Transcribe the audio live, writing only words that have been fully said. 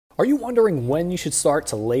Are you wondering when you should start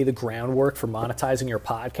to lay the groundwork for monetizing your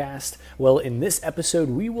podcast? Well, in this episode,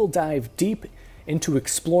 we will dive deep into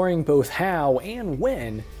exploring both how and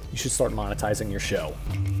when you should start monetizing your show.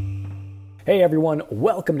 Hey everyone,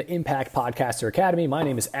 welcome to Impact Podcaster Academy. My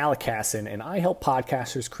name is Alec Casson, and I help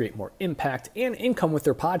podcasters create more impact and income with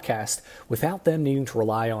their podcast without them needing to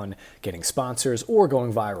rely on getting sponsors or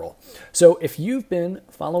going viral. So if you've been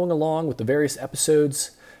following along with the various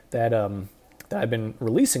episodes that I've been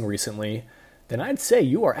releasing recently, then I'd say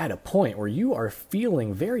you are at a point where you are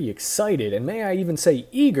feeling very excited, and may I even say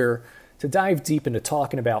eager, to dive deep into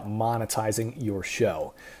talking about monetizing your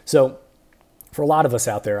show. So for a lot of us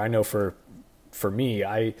out there, I know for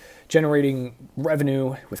me, generating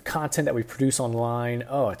revenue with content that we produce online,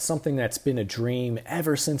 it's something that's been a dream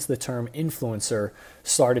ever since the term influencer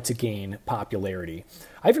started to gain popularity.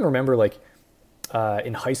 I even remember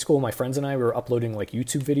in high school, my friends and I were uploading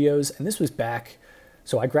YouTube videos, and this was back,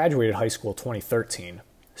 so I graduated high school 2013.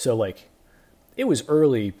 So it was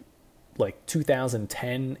early,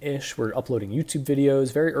 2010-ish, we're uploading YouTube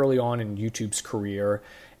videos very early on in YouTube's career.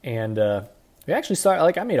 And we actually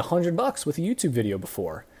started, I made $100 with a YouTube video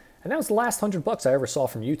before. And that was the last $100 I ever saw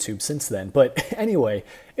from YouTube since then. But anyway,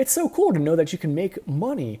 it's so cool to know that you can make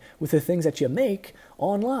money with the things that you make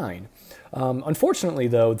online. Unfortunately,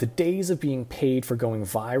 though, the days of being paid for going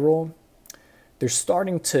viral, they're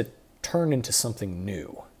starting to turn into something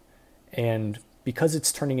new. And because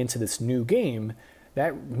it's turning into this new game,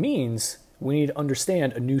 that means we need to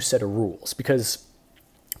understand a new set of rules. Because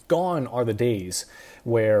gone are the days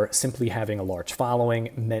where simply having a large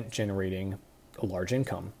following meant generating a large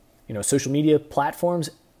income. Social media platforms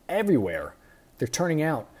everywhere, they're turning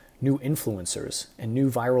out new influencers and new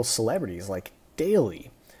viral celebrities daily.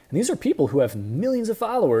 And these are people who have millions of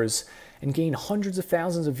followers and gain hundreds of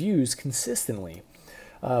thousands of views consistently.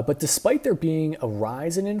 But despite there being a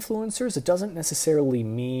rise in influencers, it doesn't necessarily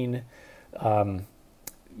mean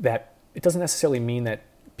that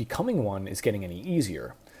becoming one is getting any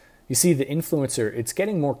easier. You see, the influencer, it's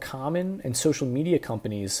getting more common, and social media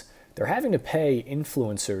companies, they're having to pay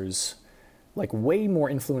influencers, way more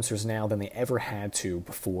influencers now than they ever had to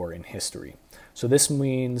before in history. So this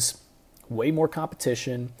means way more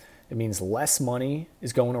competition. It means less money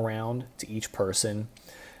is going around to each person.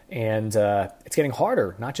 And it's getting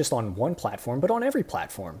harder, not just on one platform, but on every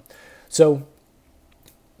platform. So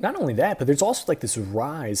not only that, but there's also this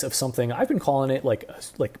rise of something, I've been calling it like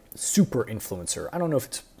super influencer. I don't know if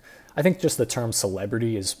I think just the term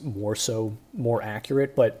celebrity is more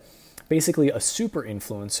accurate, but basically a super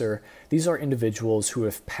influencer, these are individuals who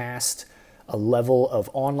have passed a level of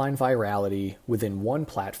online virality within one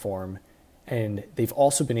platform, and they've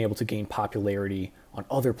also been able to gain popularity on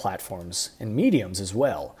other platforms and mediums as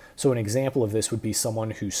well. So an example of this would be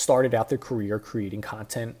someone who started out their career creating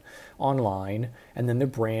content online, and then their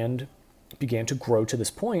brand began to grow to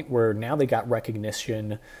this point where now they got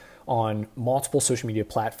recognition on multiple social media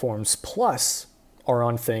platforms, plus are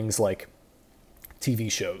on things like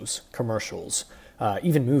TV shows, commercials,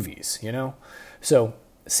 even movies, So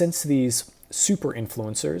since these super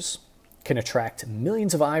influencers can attract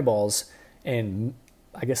millions of eyeballs and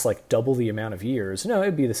I guess double the amount of ears. No,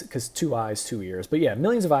 it'd be this, because 2 eyes, 2 ears. But yeah,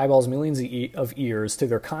 millions of eyeballs, millions of ears to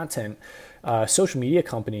their content. Social media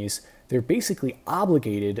companies, they're basically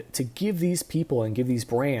obligated to give these people and give these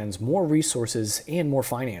brands more resources and more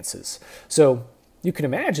finances. So you can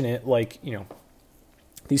imagine it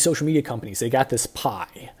these social media companies, they got this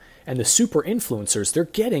pie, and the super influencers, they're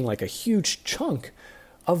getting a huge chunk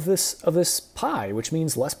of this pie, which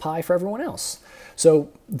means less pie for everyone else. So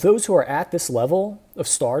those who are at this level of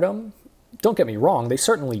stardom, don't get me wrong, they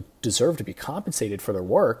certainly deserve to be compensated for their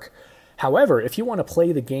work. However, if you want to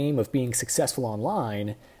play the game of being successful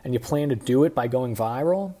online and you plan to do it by going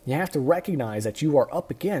viral, you have to recognize that you are up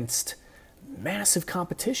against massive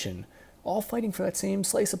competition, all fighting for that same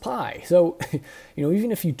slice of pie. So,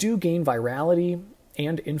 even if you do gain virality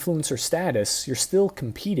and influencer status, you're still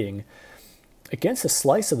competing against a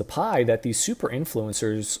slice of the pie that these super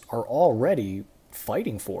influencers are already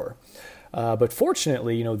fighting for. But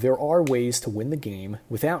fortunately, there are ways to win the game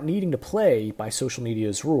without needing to play by social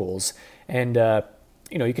media's rules. And,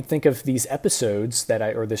 you could think of these episodes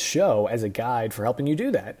or this show as a guide for helping you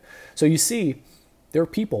do that. So you see, there are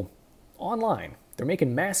people online, they're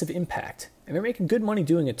making massive impact, and they're making good money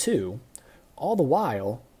doing it too. All the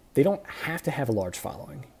while, they don't have to have a large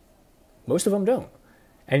following. Most of them don't.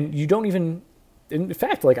 And you don't even, in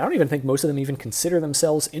fact, I don't even think most of them even consider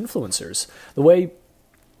themselves influencers. The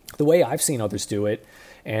way I've seen others do it,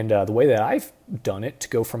 and the way that I've done it to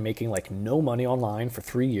go from making no money online for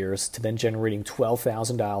 3 years to then generating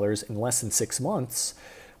 $12,000 in less than 6 months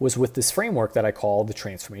was with this framework that I call the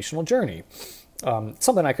transformational journey.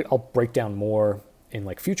 Something I'll break down more in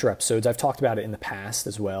like future episodes. I've talked about it in the past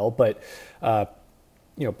as well, but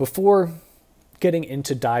before getting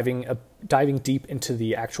into diving deep into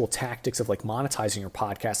the actual tactics of like monetizing your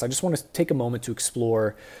podcast, I just want to take a moment to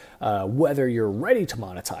explore whether you're ready to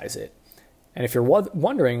monetize it. And if you're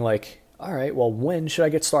wondering like, all right, well, when should I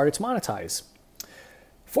get started to monetize?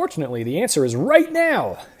 Fortunately, the answer is right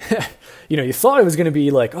now. You thought it was going to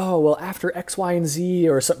be like, oh, well, after X, Y, and Z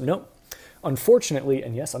or something. Nope. Unfortunately,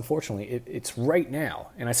 and yes, unfortunately, it's right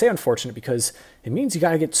now. And I say unfortunate because it means you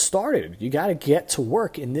got to get started. You got to get to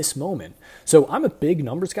work in this moment. So I'm a big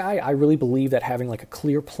numbers guy. I really believe that having like a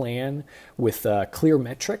clear plan with clear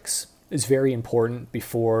metrics is very important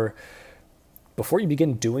before you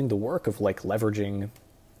begin doing the work of like leveraging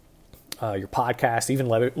your podcast, even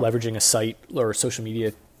leveraging a site or a social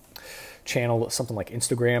media channel, something like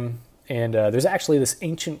Instagram. And there's actually this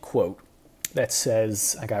ancient quote that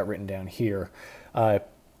says, I got it written down here.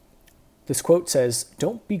 This quote says,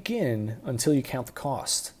 "Don't begin until you count the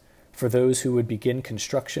cost. For those who would begin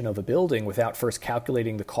construction of a building without first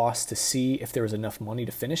calculating the cost to see if there was enough money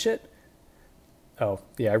to finish it." Oh,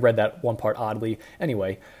 yeah, I read that one part oddly.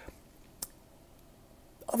 Anyway,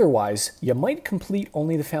 otherwise, you might complete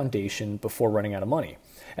only the foundation before running out of money.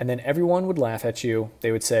 And then everyone would laugh at you.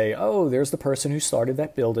 They would say, oh, there's the person who started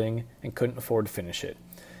that building and couldn't afford to finish it.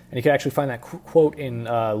 And you can actually find that quote in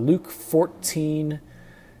Luke 14,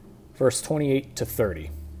 verse 28 to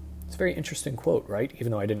 30. It's a very interesting quote, right?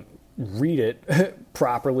 Even though I didn't read it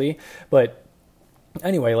properly. But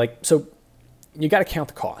anyway, so you got to count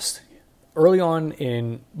the cost. Early on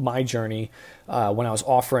in my journey, when I was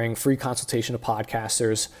offering free consultation to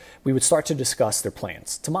podcasters, we would start to discuss their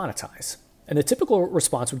plans to monetize. And the typical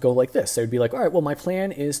response would go like this. They would be like, all right, well, my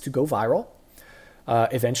plan is to go viral.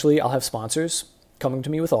 Eventually, I'll have sponsors coming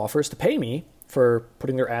to me with offers to pay me for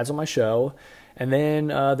putting their ads on my show. And then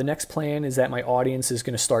the next plan is that my audience is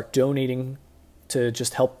going to start donating to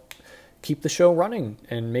just help keep the show running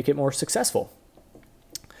and make it more successful.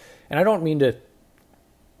 And I don't mean to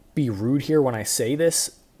be rude here when I say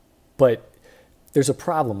this, but there's a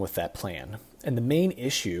problem with that plan. And the main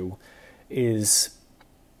issue is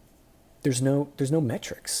there's no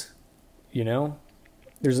metrics,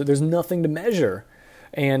 There's nothing to measure.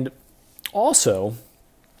 And also,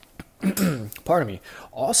 pardon me,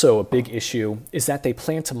 also a big issue is that they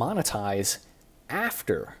plan to monetize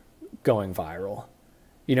after going viral.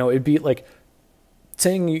 It'd be like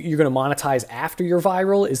saying you're going to monetize after you're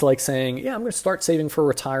viral is like saying, yeah, I'm going to start saving for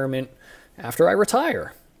retirement after I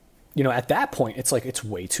retire. At that point, it's like it's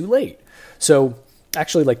way too late. So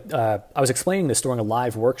actually, I was explaining this during a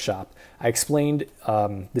live workshop. I explained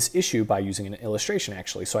this issue by using an illustration,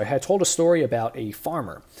 actually. So I had told a story about a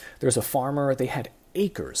farmer. There's a farmer, they had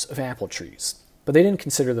acres of apple trees, but they didn't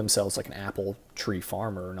consider themselves like an apple tree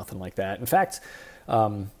farmer or nothing like that. In fact,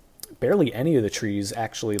 barely any of the trees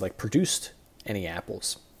actually produced any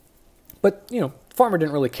apples. But, farmer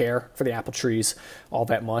didn't really care for the apple trees all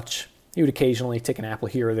that much. He would occasionally take an apple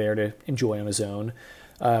here or there to enjoy on his own.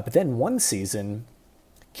 But then one season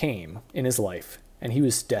came in his life, and he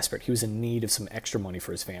was desperate. He was in need of some extra money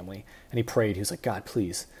for his family, and he prayed. He was like, God,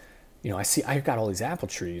 please, I've got all these apple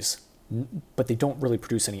trees, but they don't really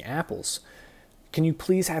produce any apples. Can you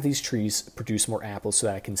please have these trees produce more apples so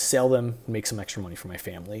that I can sell them and make some extra money for my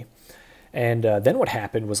family? And then what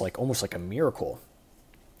happened was almost like a miracle.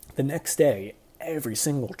 The next day, every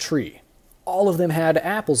single tree, all of them had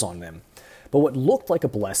apples on them. But what looked like a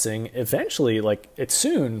blessing, eventually, it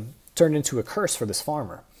soon turned into a curse for this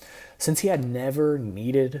farmer. Since he had never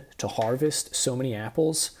needed to harvest so many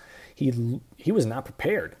apples, he was not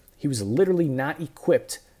prepared. He was literally not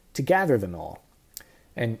equipped to gather them all.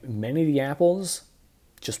 And many of the apples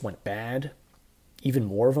just went bad. Even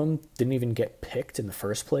more of them didn't even get picked in the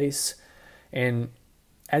first place. And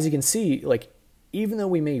as you can see, even though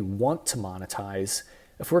we may want to monetize,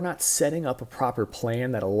 if we're not setting up a proper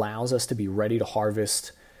plan that allows us to be ready to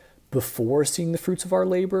harvest before seeing the fruits of our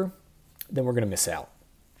labor, then we're going to miss out.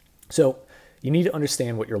 So you need to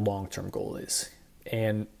understand what your long-term goal is.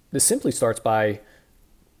 And this simply starts by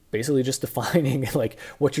basically just defining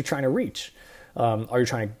what you're trying to reach. Are you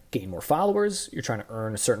trying to gain more followers? You're trying to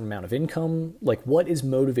earn a certain amount of income? What is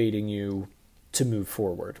motivating you to move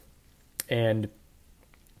forward? And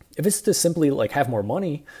if it's to simply have more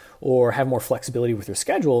money or have more flexibility with your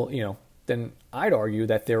schedule, then I'd argue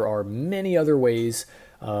that there are many other ways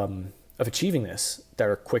of achieving this that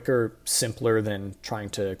are quicker, simpler than trying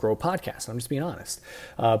to grow a podcast. I'm just being honest.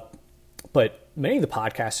 But many of the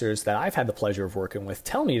podcasters that I've had the pleasure of working with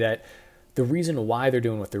tell me that the reason why they're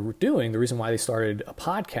doing what they're doing, the reason why they started a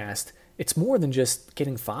podcast, it's more than just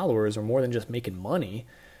getting followers or more than just making money.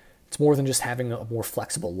 It's more than just having a more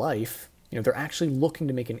flexible life. They're actually looking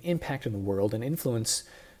to make an impact in the world and influence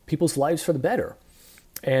people's lives for the better.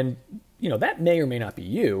 And, that may or may not be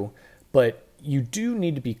you, but you do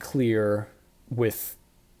need to be clear with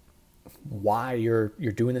why you're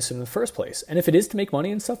doing this in the first place. And if it is to make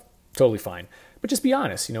money and stuff, totally fine. But just be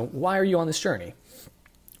honest, why are you on this journey?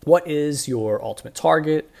 What is your ultimate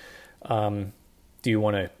target? Do you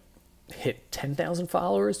want to hit 10,000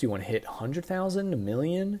 followers? Do you want to hit 100,000, a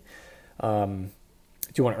million? Do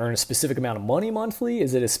you want to earn a specific amount of money monthly?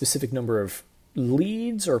 Is it a specific number of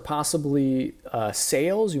leads or possibly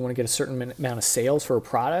sales? You want to get a certain amount of sales for a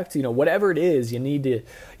product? Whatever it is, you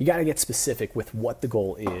got to get specific with what the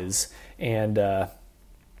goal is, and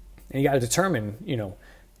you got to determine,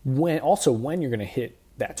 when you're going to hit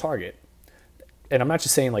that target. And I'm not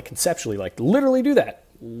just saying like conceptually, like literally do that.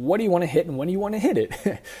 What do you want to hit and when do you want to hit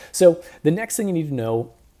it? So the next thing you need to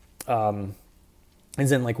know is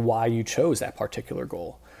then like why you chose that particular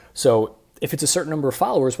goal. So if it's a certain number of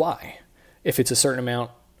followers, why? If it's a certain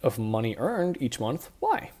amount of money earned each month,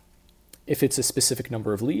 why? If it's a specific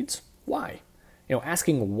number of leads, why?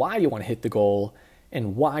 Asking why you want to hit the goal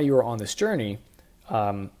and why you're on this journey,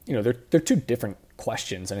 they're two different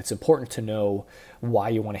questions, and it's important to know why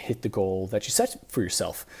you want to hit the goal that you set for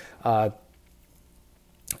yourself.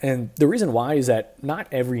 And the reason why is that not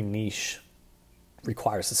every niche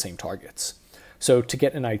requires the same targets. So to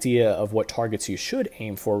get an idea of what targets you should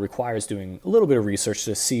aim for requires doing a little bit of research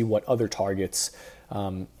to see what other targets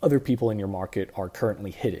other people in your market are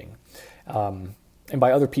currently hitting. And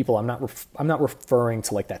by other people, I'm not referring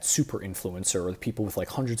to like that super influencer or the people with like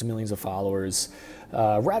hundreds of millions of followers.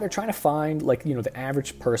 Rather, trying to find like the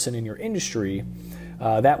average person in your industry.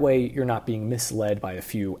 That way, you're not being misled by a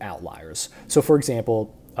few outliers. So, for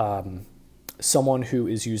example, someone who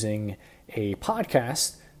is using a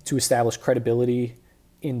podcast to establish credibility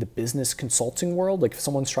in the business consulting world, like if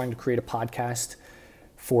someone's trying to create a podcast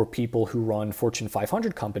for people who run Fortune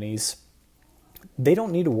 500 companies, they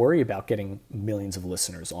don't need to worry about getting millions of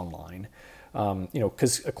listeners online,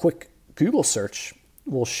 because a quick Google search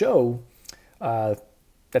will show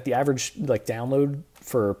that the average like download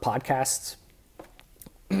for podcasts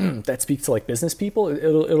that speak to like business people,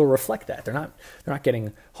 it'll reflect that they're not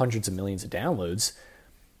getting hundreds of millions of downloads.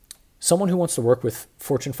 Someone who wants to work with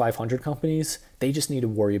Fortune 500 companies, they just need to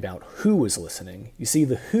worry about who is listening. You see,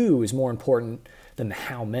 the who is more important than the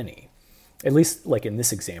how many. At least like in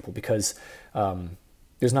this example, because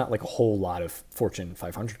there's not like a whole lot of Fortune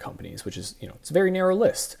 500 companies, which is, it's a very narrow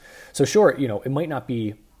list. So sure, it might not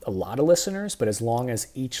be a lot of listeners, but as long as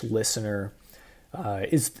each listener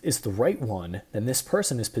is the right one, then this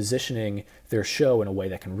person is positioning their show in a way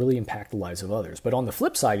that can really impact the lives of others. But on the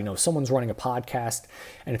flip side, if someone's running a podcast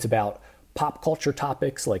and it's about pop culture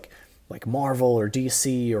topics like Marvel or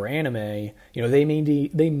DC or anime, they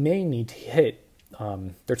may need to hit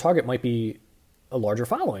their target might be a larger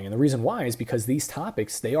following. And the reason why is because these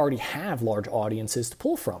topics, they already have large audiences to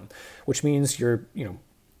pull from, which means you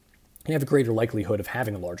have a greater likelihood of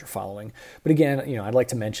having a larger following. But again, I'd like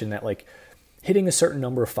to mention that like hitting a certain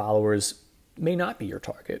number of followers may not be your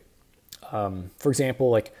target. For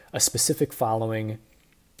example, like a specific following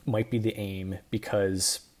might be the aim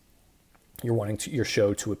because you're wanting your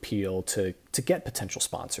show to appeal to get potential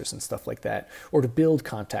sponsors and stuff like that, or to build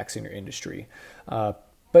contacts in your industry.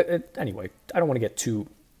 Anyway, I don't want to get too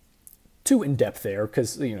in depth there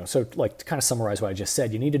because, so like to kind of summarize what I just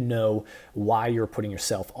said, you need to know why you're putting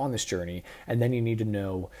yourself on this journey, and then you need to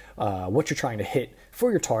know what you're trying to hit for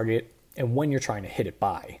your target and when you're trying to hit it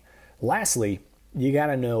by. Lastly, you got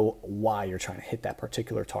to know why you're trying to hit that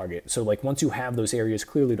particular target. So like once you have those areas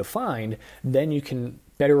clearly defined, then you can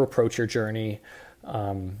better approach your journey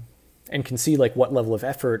and can see like what level of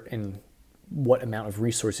effort and what amount of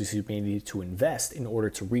resources you may need to invest in order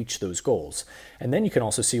to reach those goals. And then you can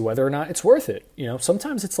also see whether or not it's worth it.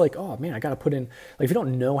 Sometimes it's like, oh man, I got to put in, like if you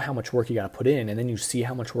don't know how much work you got to put in and then you see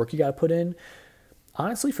how much work you got to put in,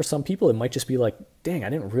 honestly, for some people, it might just be like, dang, I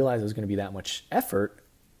didn't realize it was going to be that much effort.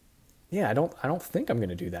 Yeah, I don't think I'm going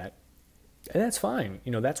to do that. And that's fine.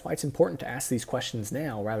 That's why it's important to ask these questions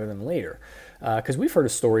now rather than later. Because we've heard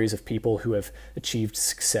of stories of people who have achieved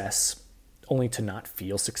success only to not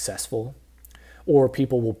feel successful, or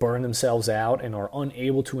people will burn themselves out and are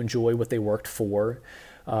unable to enjoy what they worked for.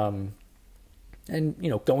 And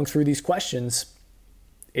going through these questions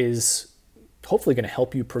is hopefully going to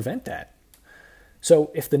help you prevent that.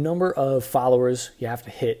 So if the number of followers you have to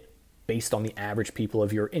hit based on the average people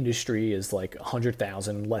of your industry is like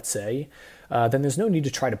 100,000, let's say, then there's no need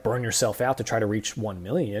to try to burn yourself out to try to reach 1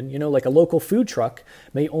 million. You know, like a local food truck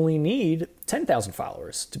may only need 10,000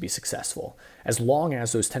 followers to be successful, as long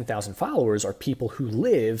as those 10,000 followers are people who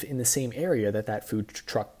live in the same area that that food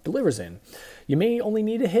truck delivers in. You may only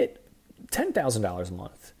need to hit $10,000 a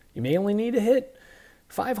month. You may only need to hit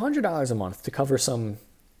 $500 a month to cover some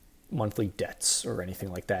monthly debts or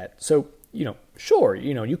anything like that. So, you know, sure,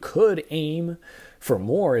 you know, you could aim for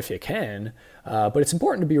more if you can, but it's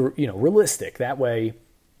important to be, you know, realistic. That way,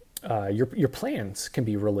 your plans can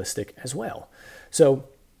be realistic as well. So,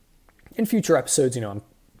 in future episodes, you know, I'm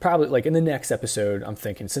probably like in the next episode, I'm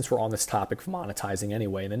thinking, since we're on this topic of monetizing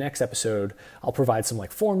anyway, in the next episode, I'll provide some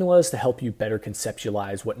like formulas to help you better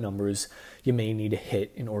conceptualize what numbers you may need to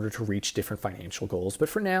hit in order to reach different financial goals. But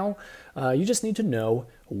for now, you just need to know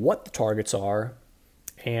what the targets are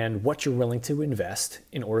and what you're willing to invest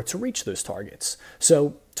in order to reach those targets.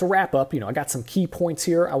 So to wrap up, you know, I got some key points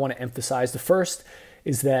here I want to emphasize. The first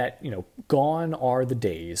is that, you know, gone are the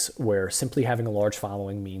days where simply having a large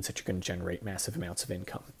following means that you're going to generate massive amounts of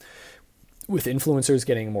income. With influencers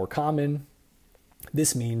getting more common,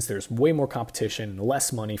 this means there's way more competition and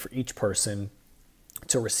less money for each person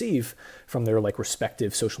to receive from their like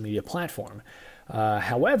respective social media platform.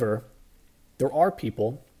 However, there are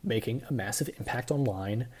people making a massive impact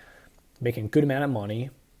online, making a good amount of money,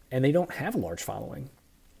 and they don't have a large following.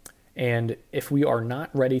 And if we are not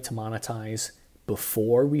ready to monetize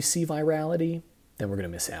before we see virality, then we're going to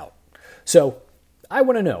miss out. So I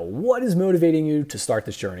want to know, what is motivating you to start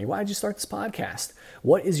this journey? Why did you start this podcast?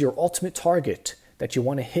 What is your ultimate target that you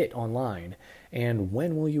want to hit online? And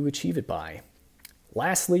when will you achieve it by?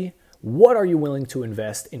 Lastly, what are you willing to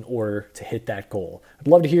invest in order to hit that goal? I'd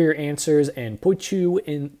love to hear your answers and point you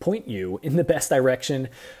in the best direction,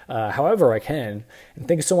 however I can. And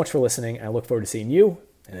thank you so much for listening. I look forward to seeing you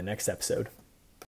in the next episode.